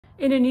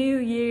In a new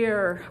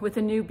year with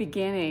a new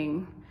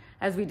beginning,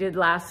 as we did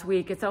last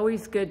week, it's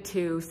always good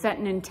to set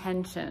an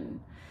intention.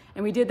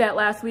 And we did that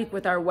last week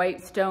with our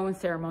white stone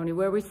ceremony,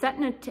 where we set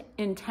an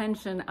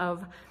intention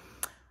of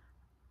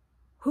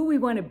who we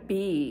want to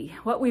be,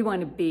 what we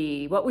want to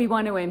be, what we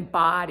want to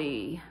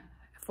embody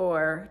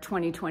for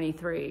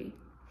 2023.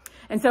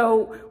 And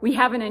so we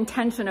have an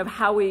intention of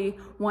how we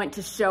want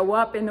to show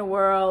up in the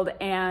world,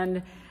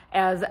 and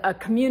as a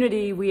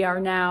community, we are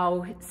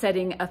now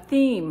setting a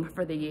theme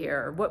for the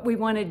year, what we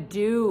want to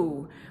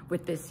do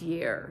with this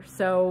year.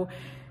 So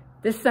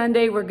this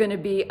Sunday, we're going to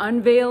be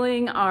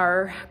unveiling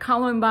our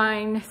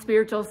Columbine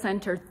Spiritual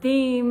Center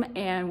theme,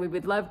 and we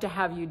would love to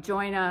have you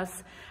join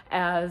us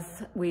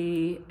as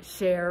we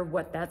share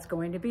what that's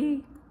going to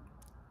be.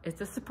 It's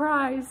a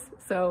surprise.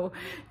 So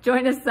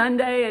join us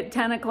Sunday at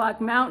 10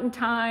 o'clock Mountain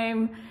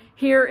Time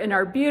here in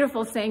our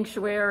beautiful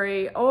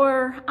sanctuary,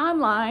 or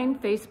online,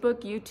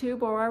 Facebook,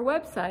 YouTube, or our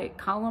website,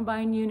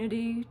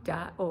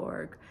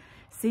 columbineunity.org.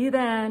 See you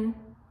then.